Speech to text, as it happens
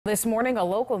This morning, a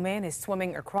local man is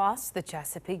swimming across the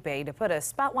Chesapeake Bay to put a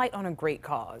spotlight on a great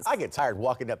cause. I get tired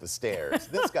walking up the stairs.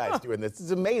 This guy's doing this. It's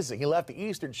amazing. He left the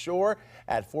eastern shore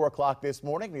at 4 o'clock this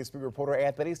morning. Newspaper reporter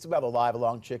Anthony Isabella live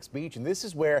along Chicks Beach, and this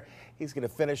is where he's going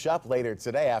to finish up later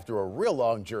today after a real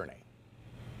long journey.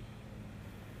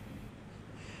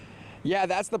 Yeah,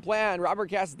 that's the plan. Robert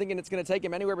Cass is thinking it's going to take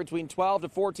him anywhere between 12 to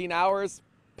 14 hours,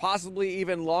 possibly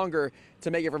even longer, to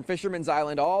make it from Fisherman's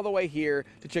Island all the way here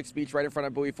to Chicks Beach right in front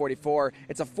of Buoy 44.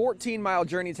 It's a 14-mile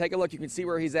journey. Take a look. You can see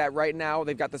where he's at right now.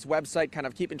 They've got this website kind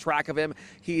of keeping track of him.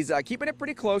 He's keeping it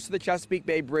pretty close to the Chesapeake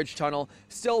Bay Bridge Tunnel.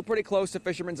 Still pretty close to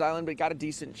Fisherman's Island, but got a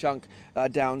decent chunk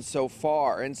down so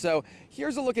far. And so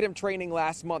here's a look at him training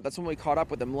last month. That's when we caught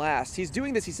up with him last. He's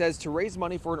doing this, he says, to raise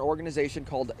money for an organization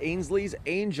called Ainsley's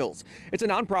Angels. It's a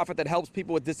nonprofit that helps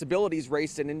people with disabilities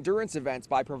race in endurance events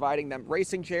by providing them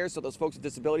racing chairs so those folks with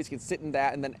disabilities can sit in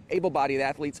that, and then able-bodied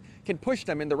athletes can push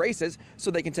them in the races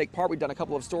so they can take part. We've done a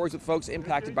couple of stories with folks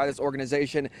impacted by this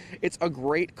organization. It's a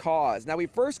great cause. Now, we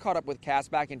first caught up with Cass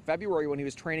back in February when he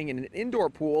was training in an indoor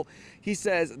pool. He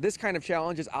says this kind of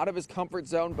challenge is out of his comfort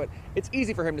zone, but it's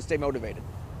easy for him to stay motivated.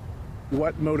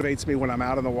 What motivates me when I'm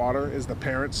out in the water is the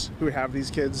parents who have these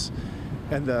kids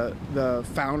and the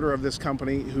founder of this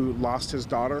company who lost his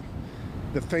daughter.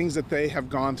 The things that they have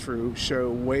gone through show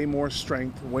way more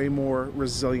strength, way more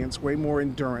resilience, way more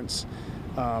endurance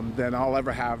than I'll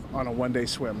ever have on a one-day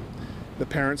swim. The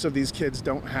parents of these kids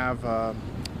don't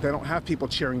have people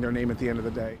cheering their name at the end of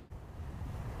the day.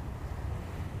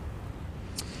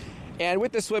 And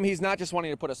with this swim, he's not just wanting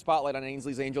to put a spotlight on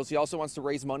Ainsley's Angels. He also wants to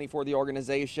raise money for the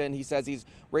organization. He says he's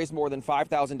raised more than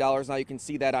 $5,000 now. You can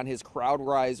see that on his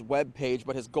CrowdRise webpage,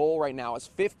 but his goal right now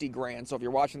is 50 grand. So if you're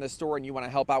watching this story and you want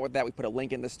to help out with that, we put a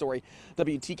link in this story,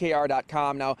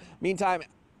 WTKR.com. Now, meantime,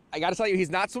 I got to tell you, he's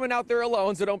not swimming out there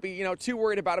alone, so don't be, too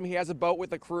worried about him. He has a boat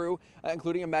with a crew,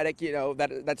 including a medic,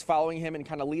 that's following him and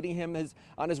kind of leading him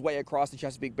on his way across the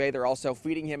Chesapeake Bay. They're also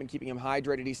feeding him and keeping him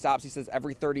hydrated. He stops, he says,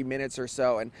 every 30 minutes or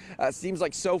so, and seems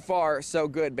like so far so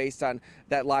good based on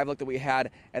that live look that we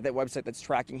had at that website that's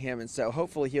tracking him. And so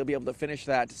hopefully he'll be able to finish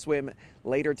that swim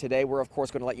later today. We're of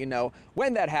course going to let you know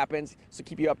when that happens, so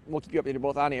we'll keep you updated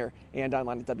both on air and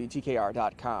online at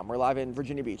WTKR.com. We're live in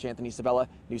Virginia Beach. Anthony Isabella,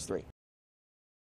 News 3.